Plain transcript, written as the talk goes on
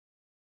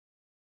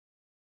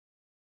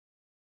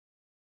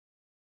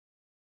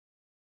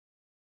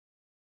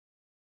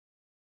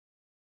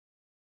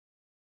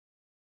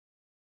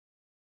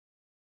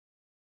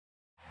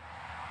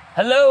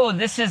Hello,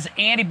 this is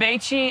Andy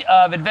Bache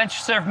of Adventure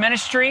Serve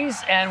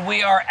Ministries, and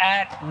we are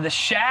at the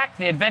Shack,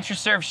 the Adventure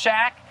Serve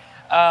Shack,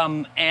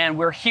 and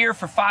we're here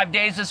for 5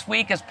 days this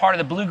week as part of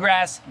the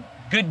Bluegrass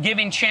Good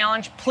Giving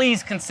Challenge.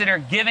 Please consider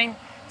giving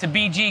to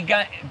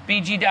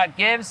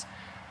bg.gives.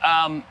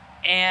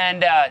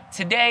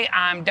 Today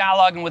I'm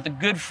dialoguing with a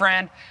good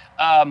friend.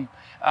 Why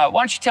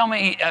don't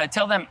you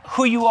tell them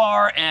who you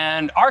are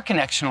and our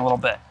connection a little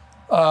bit?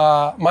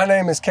 My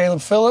name is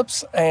Kaleb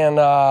Phillips, and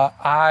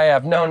I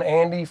have known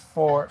Andy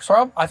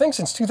I think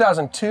since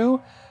 2002.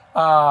 When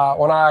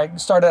I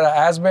started at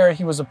Asbury,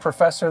 he was a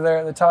professor there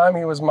at the time.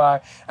 He was my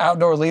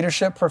outdoor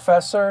leadership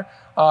professor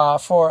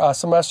for a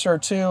semester or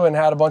two and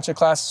had a bunch of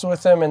classes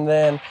with him. And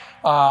then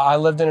I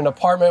lived in an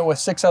apartment with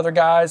 6 other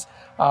guys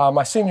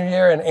my senior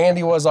year, and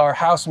Andy was our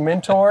house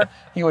mentor.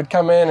 He would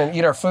come in and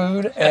eat our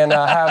food and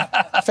have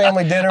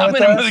family dinner with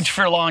us. I've been a mooch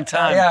for a long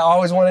time. Yeah, I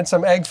always wanted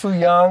some egg foo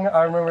young.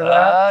 I remember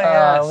that.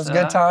 Yes. It was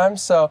good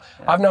times. So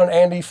I've known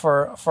Andy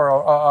for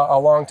a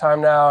long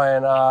time now,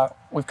 and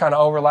we've kind of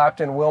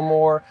overlapped in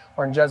Wilmore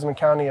or in Jessamine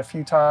County a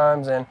few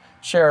times and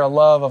share a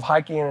love of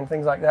hiking and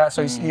things like that.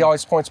 So he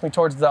always points me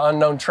towards the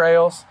unknown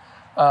trails.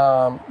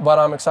 But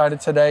I'm excited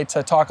today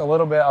to talk a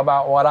little bit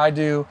about what I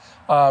do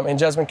in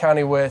Jessamine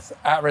County with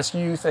at-risk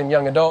youth and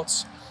young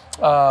adults,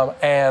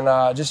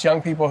 and just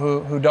young people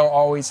who don't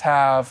always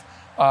have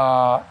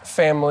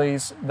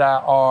families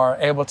that are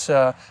able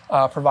to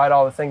provide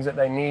all the things that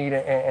they need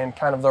and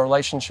kind of the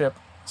relationship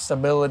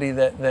stability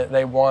that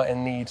they want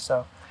and need.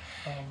 So,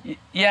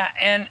 yeah,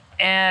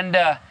 and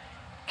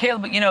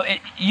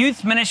Kaleb,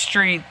 youth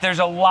ministry, there's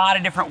a lot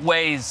of different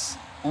ways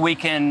we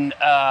can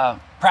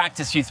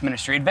practice youth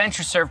ministry.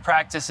 Adventure Serve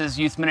practices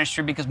youth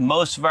ministry because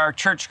most of our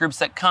church groups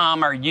that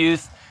come are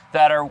youth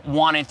that are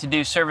wanting to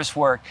do service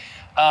work.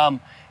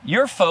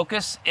 Your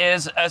focus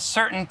is a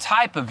certain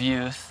type of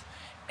youth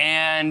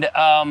and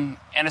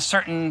a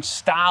certain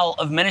style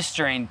of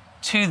ministering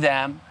to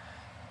them.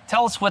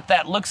 Tell us what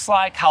that looks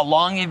like, how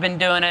long you've been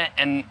doing it,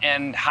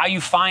 and how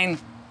you find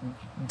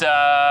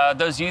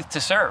those youth to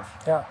serve.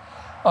 Yeah.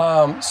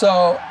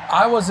 So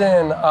I was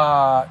in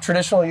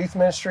traditional youth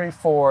ministry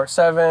for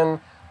 7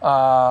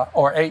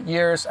 or 8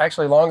 years,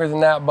 actually longer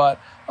than that, but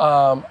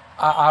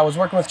I was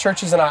working with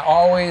churches, and I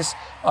always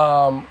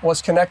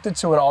was connected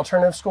to an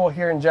alternative school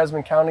here in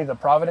Jessamine County, the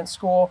Providence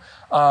School,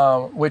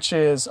 which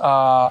is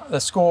the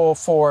school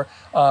for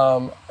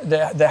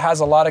that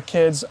has a lot of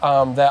kids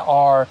that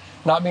are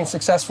not being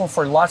successful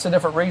for lots of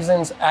different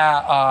reasons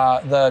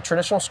at the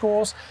traditional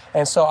schools.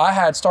 And so I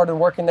had started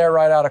working there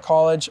right out of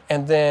college,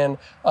 and then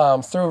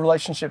through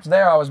relationships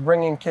there, I was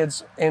bringing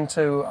kids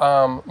into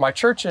my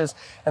churches,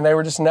 and they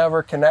were just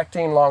never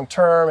connecting long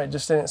term. It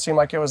just didn't seem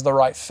like it was the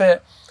right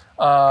fit.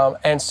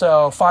 And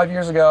so 5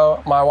 years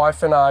ago, my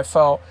wife and I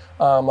felt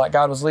like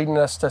God was leading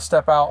us to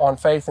step out on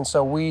faith. And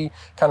so we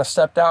kind of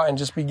stepped out and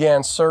just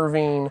began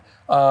serving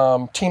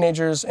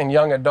teenagers and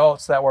young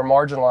adults that were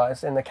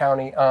marginalized in the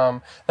county,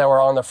 that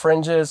were on the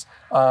fringes,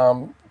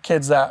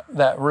 kids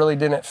that really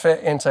didn't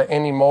fit into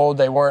any mold.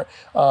 They weren't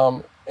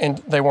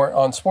they weren't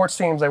on sports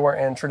teams. They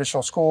weren't in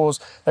traditional schools.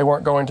 They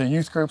weren't going to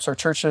youth groups or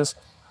churches.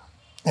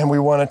 And we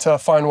wanted to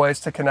find ways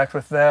to connect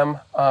with them,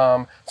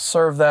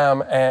 serve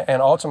them,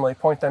 and ultimately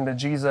point them to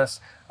Jesus,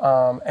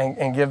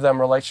 and give them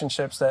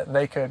relationships that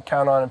they could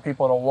count on and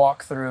people to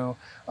walk through,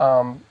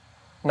 not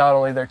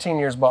only their teen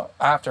years, but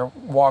after,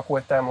 walk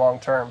with them long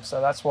term.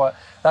 So that's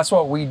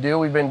what we do.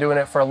 We've been doing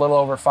it for a little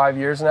over 5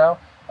 years now.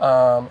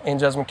 In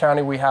Jessamine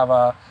County, we have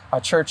a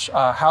church,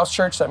 house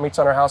church that meets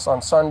on our house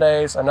on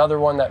Sundays, another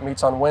one that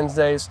meets on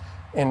Wednesdays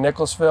in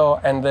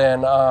Nicholasville, and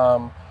then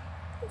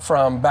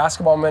from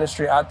basketball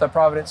ministry at the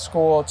Providence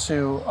School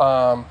to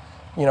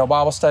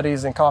Bible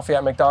studies and coffee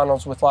at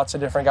McDonald's with lots of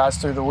different guys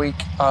through the week.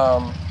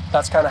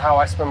 That's kind of how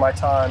I spend my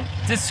time.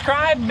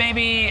 Describe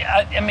maybe,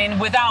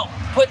 without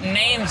putting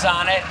names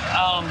on it,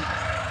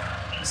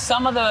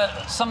 some of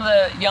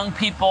the young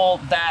people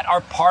that are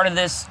part of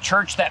this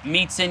church that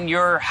meets in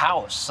your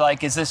house.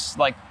 Like, is this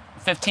like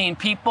 15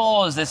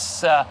 people? Is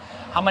this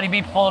how many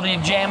people do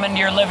you jam into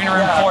your living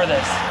room for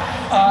this?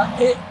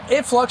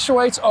 It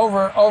fluctuates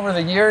over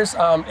the years.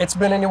 It's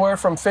been anywhere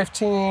from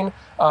 15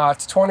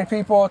 to 20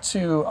 people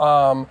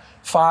to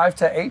 5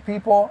 to 8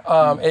 people.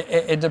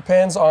 It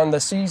depends on the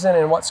season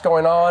and what's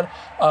going on.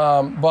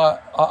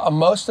 But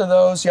most of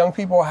those young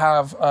people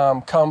have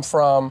come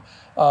from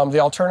the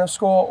alternative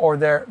school or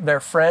their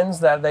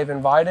friends that they've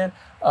invited,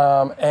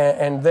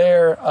 and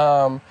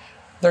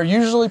they're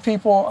usually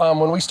people.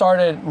 When we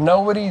started,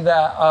 nobody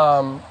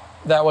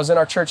that was in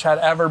our church had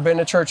ever been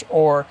to church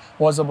or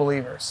was a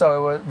believer.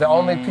 So it was the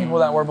only people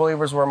that were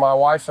believers were my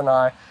wife and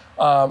I.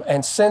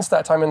 And since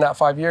that time, in that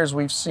 5 years,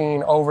 we've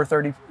seen over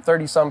 30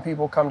 some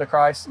people come to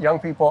Christ, young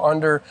people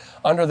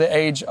under the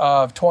age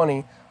of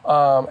 20,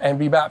 and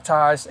be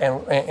baptized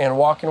and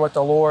walking with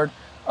the Lord,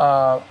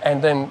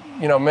 and then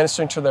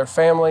ministering to their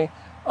family.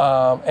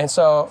 And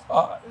so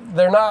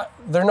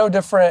they're no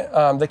different,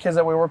 the kids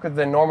that we work with,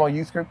 than normal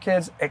youth group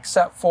kids,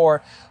 except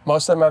for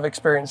most of them have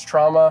experienced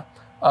trauma.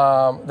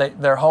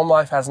 their home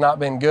life has not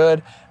been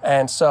good,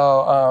 and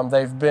so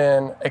they've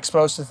been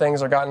exposed to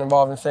things or gotten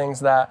involved in things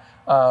that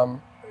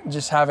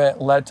just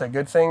haven't led to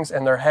good things,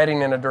 and they're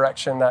heading in a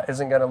direction that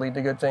isn't going to lead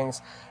to good things.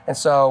 And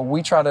so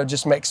we try to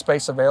just make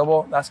space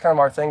available. That's kind of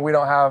our thing.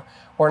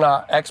 We're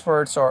not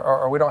experts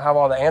or we don't have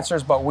all the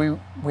answers, but we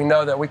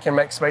know that we can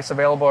make space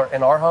available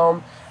in our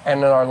home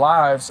and in our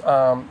lives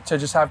to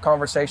just have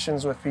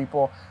conversations with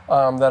people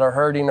that are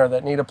hurting or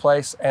that need a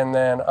place, and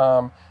then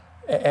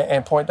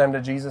and point them to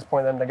Jesus,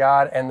 point them to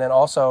God, and then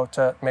also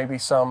to maybe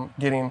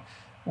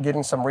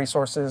getting some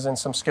resources and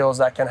some skills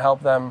that can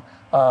help them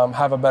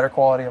have a better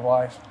quality of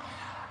life.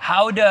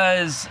 How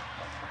does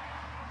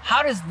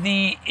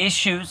the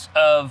issues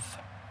of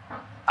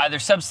either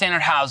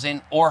substandard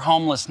housing or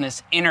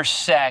homelessness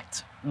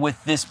intersect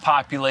with this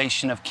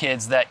population of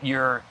kids that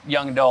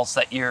young adults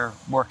that you're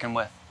working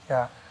with?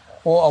 Yeah,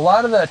 well, a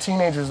lot of the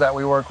teenagers that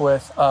we work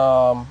with,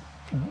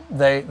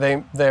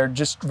 they're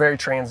just very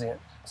transient.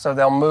 So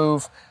they'll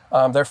move,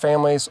 their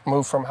families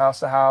move from house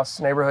to house,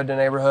 neighborhood to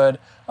neighborhood.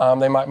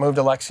 They might move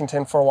to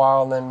Lexington for a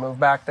while and then move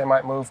back. They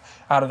might move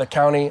out of the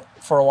county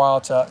for a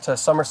while to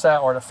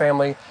Somerset or to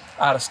family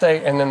out of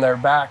state, and then they're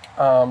back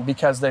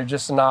because there's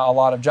just not a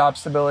lot of job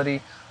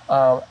stability.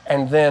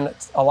 And then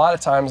a lot of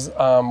times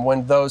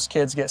when those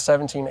kids get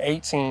 17,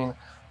 18,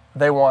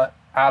 they want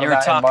out of that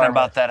environment. You were talking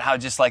about that, how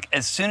just like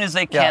as soon as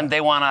they can,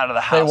 they want out of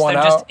the house. They're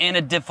just in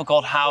a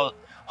difficult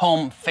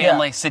home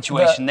family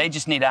situation. They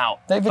just need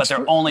out, but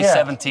they're only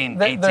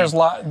 17, 18.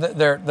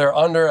 They're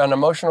under an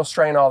emotional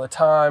strain all the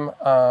time.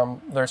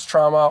 There's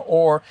trauma,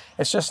 or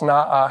it's just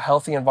not a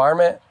healthy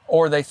environment,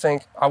 or they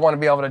think, I want to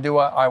be able to do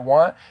what I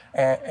want,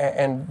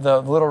 and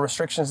the little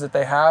restrictions that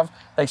they have,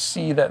 they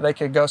see that they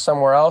could go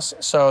somewhere else,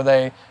 so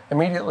they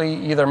immediately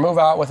either move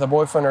out with a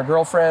boyfriend or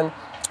girlfriend,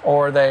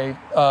 or they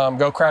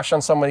go crash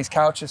on somebody's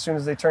couch as soon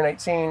as they turn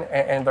 18,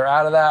 and they're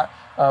out of that.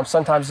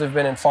 Sometimes they've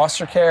been in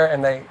foster care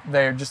and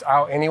they're just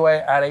out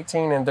anyway at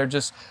 18, and they're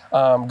just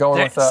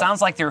going with it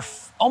sounds like they're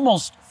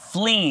almost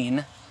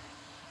fleeing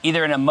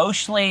either an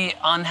emotionally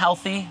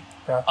unhealthy,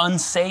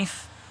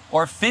 unsafe,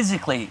 or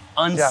physically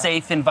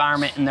unsafe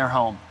environment in their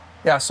home.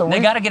 Yeah, so they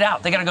got to get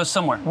out. They got to go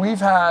somewhere. We've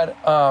had,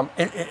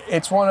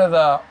 it's one of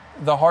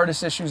the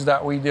hardest issues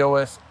that we deal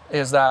with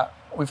is that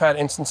we've had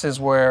instances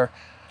where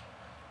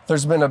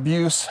there's been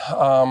abuse,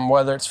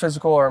 whether it's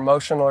physical or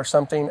emotional or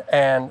something,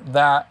 and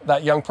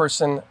that young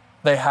person,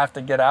 they have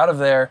to get out of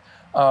there,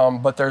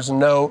 but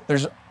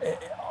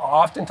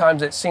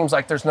oftentimes it seems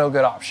like there's no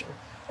good option.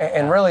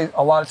 And really,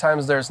 a lot of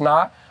times there's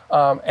not.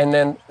 And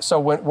then, so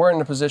when we're in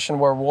a position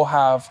where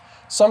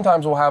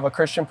sometimes we'll have a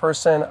Christian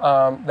person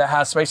that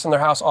has space in their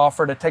house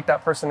offer to take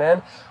that person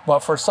in, but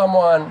for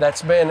someone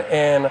that's been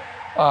in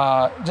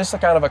just a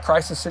kind of a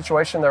crisis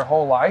situation their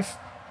whole life,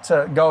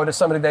 to go to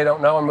somebody they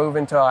don't know and move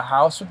into a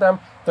house with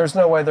them, there's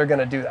no way they're going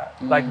to do that.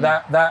 Mm-hmm.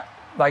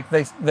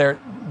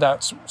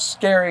 That's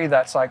scary.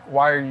 That's like,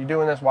 why are you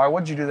doing this? Why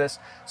would you do this?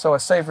 So a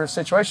safer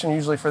situation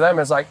usually for them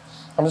is like,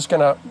 I'm just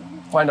going to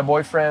find a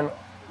boyfriend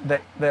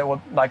that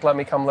will like let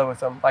me come live with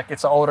them. Like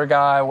it's an older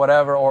guy,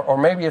 whatever, or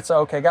maybe it's an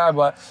okay guy,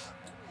 but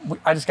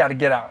I just got to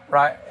get out,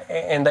 right?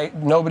 And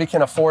nobody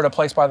can afford a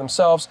place by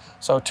themselves.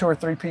 So 2 or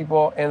 3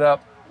 people end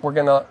up,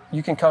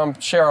 you can come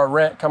share our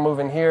rent, come move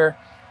in here.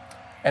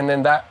 And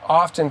then that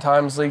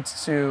oftentimes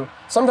leads to,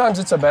 sometimes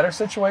it's a better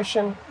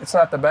situation. It's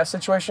not the best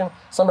situation.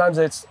 Sometimes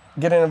it's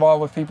getting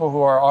involved with people who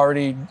are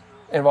already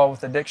involved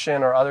with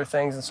addiction or other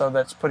things. And so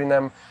that's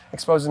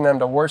exposing them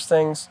to worse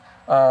things.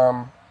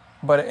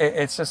 But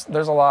it's just,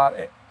 there's a lot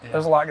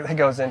that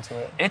goes into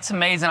it. It's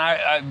amazing.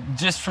 I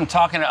just from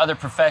talking to other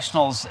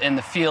professionals in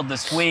the field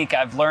this week,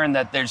 I've learned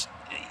that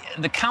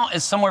the count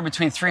is somewhere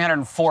between 300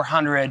 and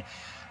 400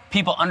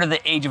 people under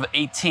the age of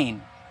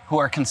 18 who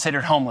are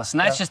considered homeless.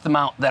 And that's just the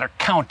amount that are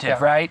counted,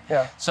 right?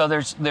 Yeah. So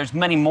there's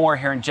many more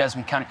here in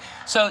Jessamine County.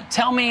 So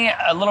tell me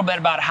a little bit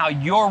about how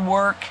your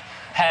work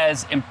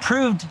has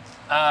improved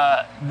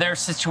their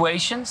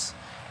situations,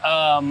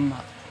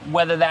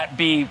 whether that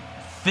be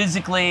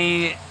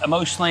physically,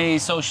 emotionally,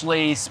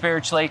 socially,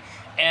 spiritually,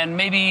 and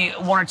maybe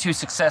 1 or 2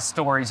 success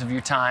stories of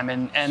your time,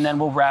 and then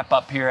we'll wrap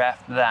up here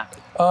after that.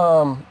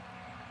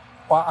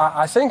 Well,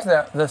 I think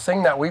that the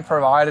thing that we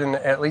provide, and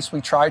at least we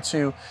try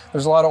to,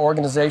 there's a lot of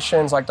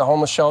organizations like the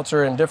homeless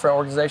shelter and different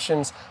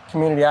organizations,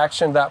 community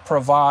action, that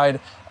provide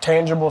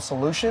tangible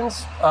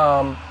solutions.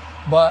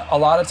 But a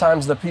lot of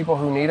times the people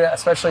who need it,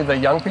 especially the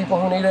young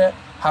people who need it,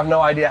 have no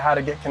idea how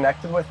to get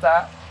connected with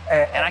that.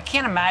 And I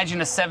can't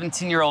imagine a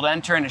 17-year-old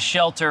entering a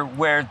shelter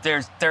where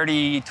there's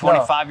 30,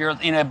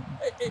 25-year-olds in a...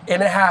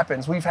 And it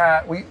happens. We've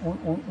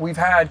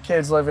had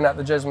kids living at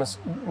the Jessamine,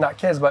 not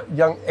kids, but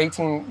young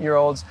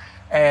 18-year-olds,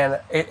 and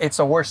it's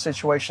a worse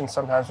situation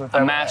sometimes with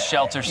them. A mass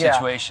shelter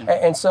situation.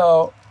 Yeah. And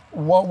so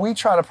what we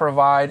try to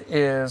provide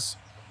is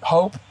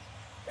hope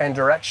and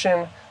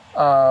direction,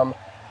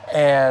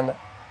 and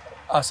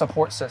a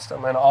support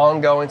system, an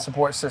ongoing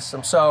support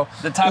system. So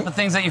the type of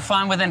things that you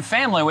find within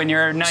family when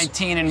you're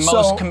 19 in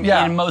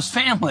most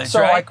families,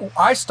 so right? Like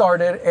I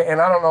started, and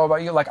I don't know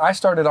about you, like I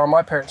started on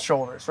my parents'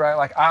 shoulders, right?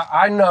 Like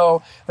I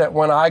know that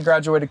when I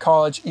graduated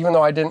college, even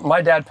though I didn't,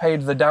 my dad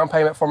paid the down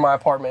payment for my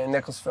apartment in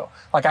Nicholasville.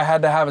 Like I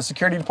had to have a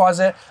security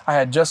deposit. I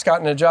had just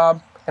gotten a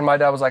job, and my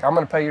dad was like, I'm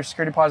gonna pay your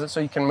security deposit so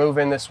you can move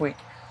in this week.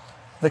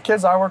 The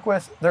kids I work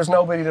with, there's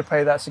nobody to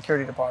pay that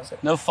security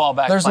deposit. No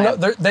fallback plan.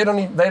 No, they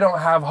don't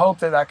have hope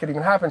that could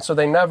even happen. So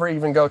they never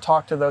even go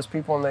talk to those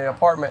people in the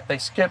apartment. They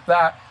skip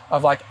that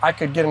of like, I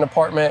could get an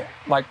apartment,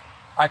 like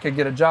I could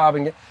get a job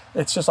and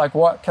it's just like,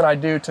 what can I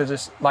do to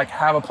just like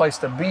have a place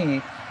to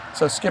be?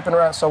 So skipping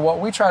around. So what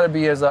we try to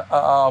be is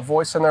a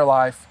voice in their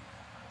life,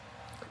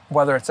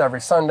 whether it's every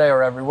Sunday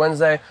or every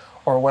Wednesday,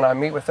 or when I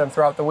meet with them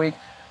throughout the week,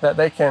 that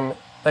they can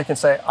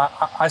say,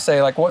 I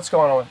say like, what's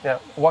going on with, you know,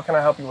 what can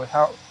I help you with?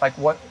 How, like,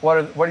 what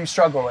are you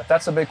struggling with?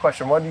 That's a big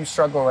question. What are you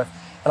struggling with?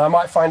 And I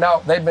might find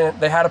out they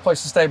had a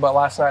place to stay, but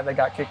last night they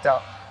got kicked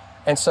out.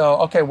 And so,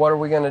 okay, what are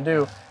we going to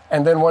do?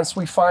 And then once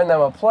we find them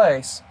a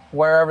place,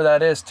 wherever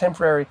that is,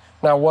 temporary,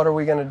 now what are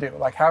we going to do?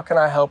 Like, how can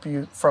I help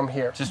you from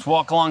here? Just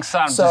walk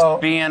alongside them,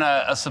 just being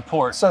a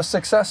support. So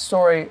success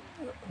story,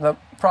 the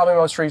probably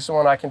most recent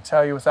one I can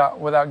tell you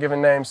without giving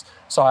names.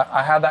 So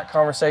I had that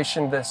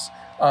conversation this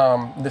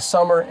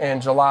summer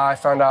in July. I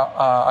found out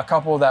a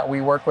couple that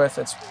we work with,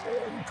 it's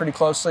pretty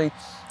closely,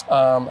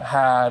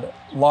 had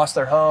lost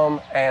their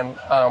home and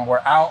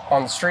were out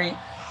on the street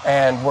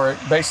and were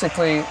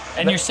basically...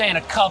 And you're saying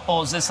a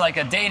couple, is this like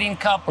a dating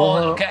couple?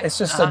 Mm-hmm. Okay. It's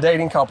just a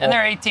dating couple. And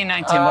they're 18,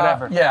 19,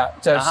 whatever. Yeah,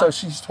 so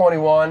she's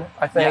 21,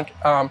 I think.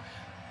 Yeah.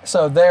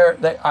 So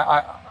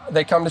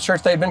they come to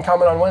church. They've been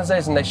coming on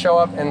Wednesdays and they show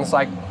up and it's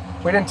like,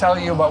 we didn't tell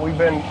you, but we've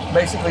been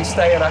basically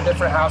staying at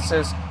different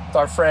houses with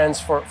our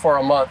friends for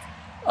a month.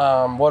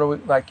 What do we,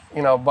 like,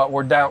 you know, but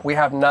we're down, we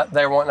have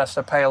they're wanting us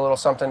to pay a little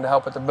something to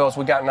help with the bills.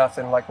 We got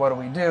nothing, like, what do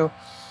we do?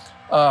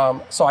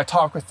 So I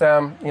talk with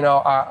them, you know,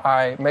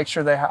 I make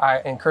sure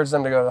I encourage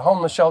them to go to the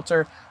homeless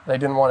shelter. They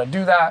didn't want to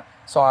do that.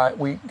 So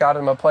we got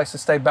them a place to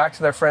stay, back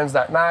to their friends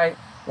that night.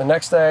 The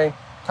next day,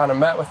 kind of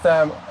met with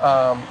them,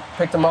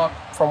 picked them up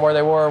from where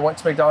they were, went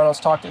to McDonald's,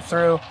 talked it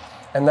through.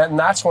 And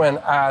that's when,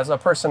 as a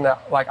person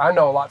that, like, I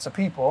know lots of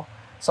people,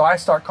 so I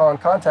start calling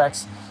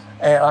contacts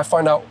and I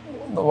find out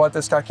what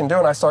this guy can do,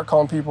 and I start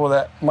calling people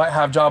that might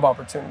have job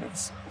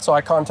opportunities. So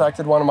I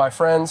contacted one of my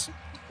friends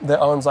that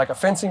owns like a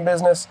fencing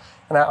business,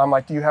 and I'm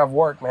like, do you have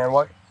work, man?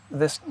 What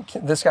this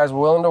guy's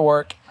willing to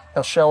work.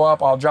 He'll show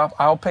up.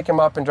 I'll pick him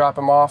up and drop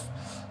him off.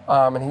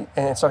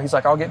 And so he's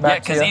like, I'll get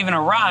back to you. Yeah, because even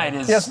a ride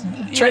is... Yes,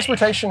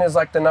 transportation is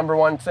like the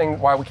 #1 thing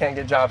why we can't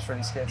get jobs for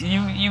these kids.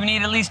 You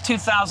need at least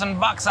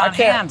 $2,000 on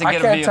hand to get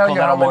a vehicle that'll work. I can't tell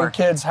you how many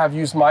kids have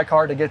used my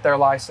car to get their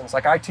license.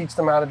 Like, I teach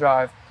them how to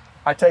drive.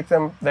 I take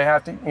them, they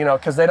have to, you know,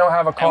 because they don't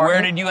have a car. And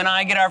where did you and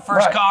I get our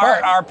first car?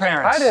 Right. Our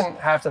parents. I didn't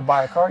have to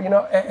buy a car, you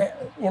know.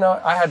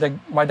 I had to,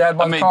 my dad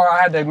bought the car,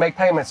 I had to make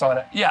payments on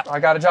it. Yeah. I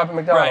got a job at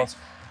McDonald's.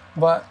 Right.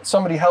 But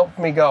somebody helped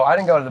me go. I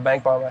didn't go to the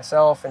bank by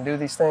myself and do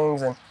these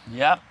things.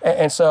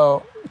 And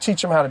so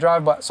teach them how to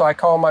drive. But so I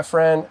call my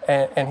friend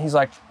and he's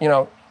like, you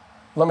know,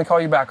 let me call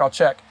you back, I'll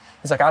check.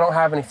 He's like, I don't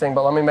have anything,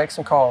 but let me make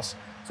some calls.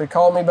 So he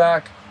called me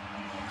back.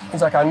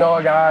 He's like, I know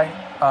a guy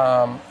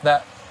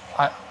that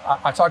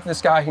I talked to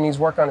this guy, he needs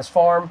work on his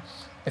farm.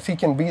 If he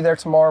can be there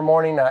tomorrow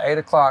morning at 8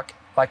 o'clock,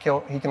 like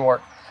he can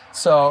work.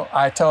 So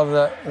I tell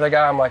the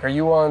guy, I'm like, are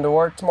you willing to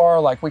work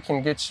tomorrow? Like, we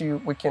can get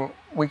you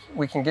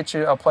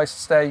a place to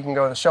stay. You can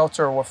go to the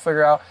shelter, or we'll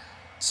figure out.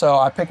 So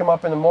I pick him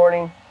up in the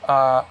morning.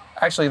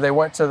 Actually, they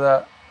went to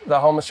the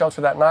homeless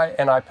shelter that night,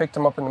 and I picked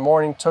him up in the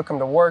morning, took him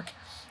to work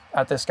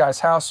at this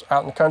guy's house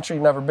out in the country,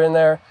 never been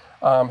there.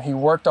 He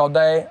worked all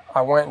day.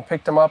 I went and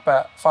picked him up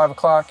at 5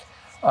 o'clock.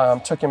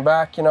 Took him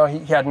back, you know, he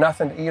had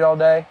nothing to eat all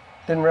day.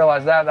 Didn't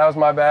realize that was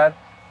my bad.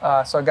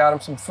 So I got him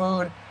some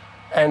food.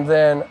 And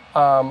then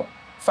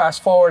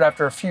fast forward,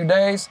 after a few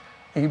days,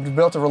 he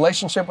built a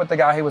relationship with the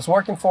guy he was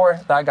working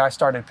for. That guy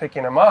started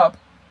picking him up,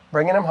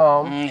 bringing him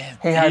home.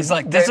 He's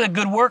like, this is a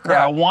good worker.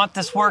 Yeah. I want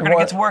this worker to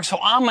get to work, so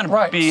I'm going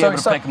to be able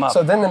to pick him up.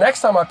 So then the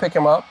next time I pick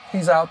him up,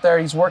 he's out there,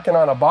 he's working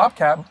on a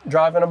Bobcat,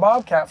 driving a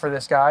Bobcat for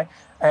this guy.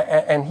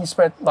 And he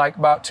spent like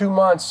about 3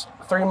 months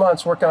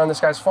working on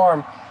this guy's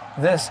farm.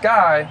 This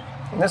guy,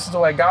 and this is the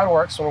way God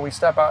works when we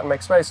step out and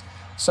make space.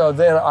 So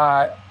then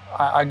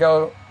I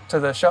go to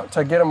the show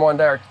to get him one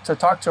day, or to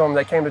talk to him.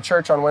 They came to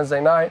church on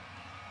Wednesday night.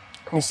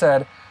 And he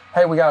said,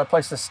 hey, we got a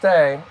place to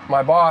stay.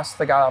 My boss,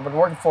 the guy I've been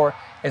working for,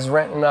 is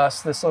renting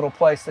us this little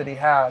place that he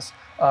has.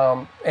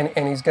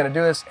 And he's going to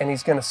do this, and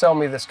he's going to sell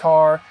me this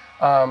car.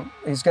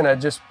 He's going to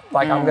just,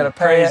 like, I'm going to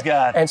pay praise it.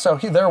 God. And so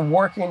they're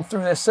working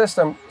through this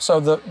system.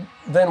 So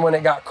then when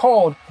it got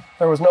cold,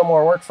 there was no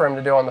more work for him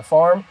to do on the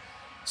farm.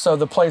 So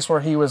the place where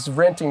he was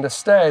renting to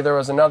stay, there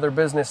was another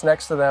business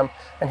next to them,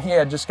 and he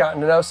had just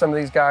gotten to know some of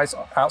these guys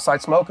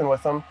outside smoking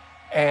with them,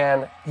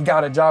 and he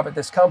got a job at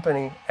this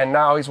company, and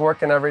now he's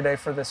working every day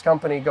for this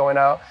company, going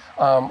out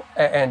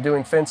and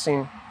doing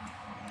fencing,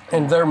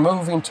 and they're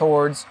moving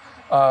towards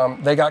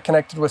they got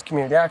connected with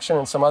Community Action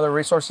and some other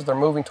resources. They're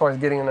moving towards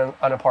getting an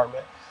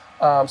apartment.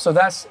 So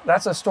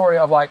that's a story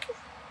of like,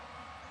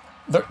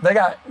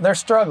 they're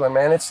struggling,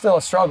 man. It's still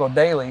a struggle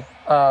daily.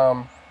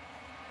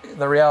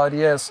 The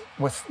reality is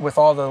with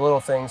all the little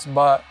things,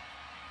 but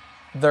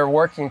they're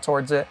working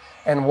towards it.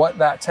 And what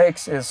that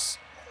takes is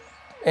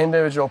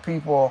individual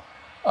people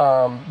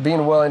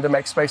being willing to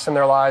make space in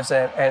their lives,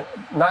 and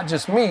not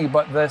just me,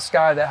 but this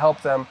guy that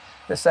helped them,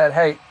 that said,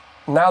 hey,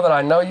 now that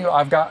I know you,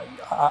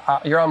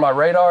 you're on my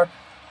radar.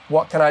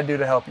 What can I do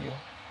to help you?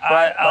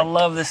 Right? I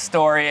love this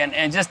story.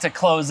 And just to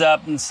close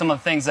up, and some of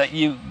the things that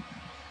you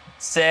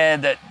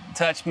said that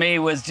touched me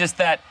was just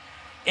that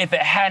if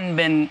it hadn't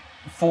been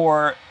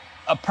for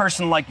a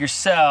person like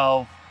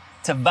yourself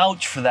to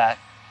vouch for that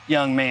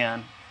young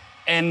man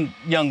and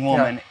young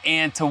woman,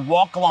 and to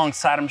walk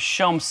alongside them,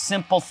 show them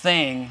simple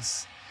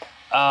things,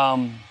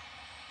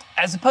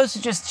 as opposed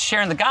to just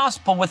sharing the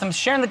gospel with them.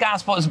 Sharing the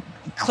gospel is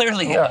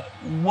clearly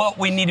what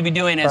we need to be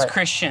doing as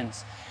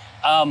Christians.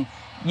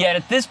 Yet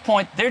at this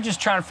point, they're just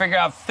trying to figure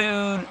out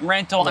food,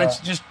 rental, and it's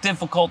just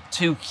difficult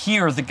to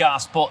hear the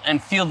gospel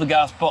and feel the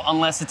gospel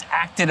unless it's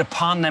acted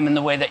upon them in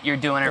the way that you're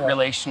doing it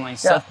relationally.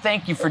 So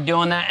thank you for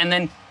doing that. And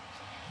then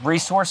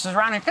resources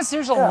around here, because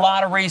there's a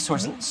lot of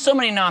resources. So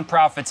many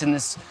nonprofits in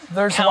this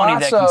county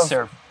that can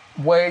serve.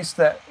 Ways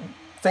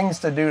things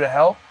to do to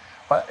help,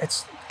 but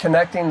it's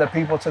connecting the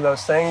people to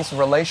those things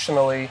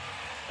relationally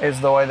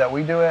is the way that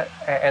we do it,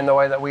 and the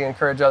way that we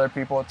encourage other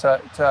people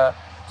to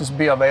just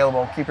be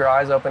available and keep your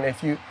eyes open.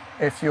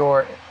 If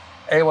you're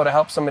able to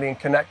help somebody and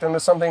connect them to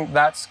something,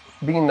 that's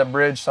being the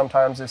bridge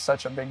sometimes is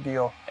such a big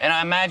deal. And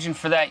I imagine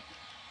for that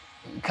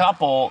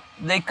couple,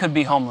 they could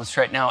be homeless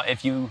right now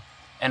if you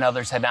and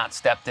others had not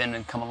stepped in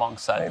and come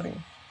alongside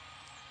them.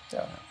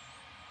 Yeah.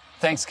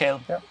 Thanks,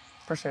 Kaleb. Yeah,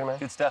 appreciate it, man.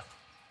 Good stuff.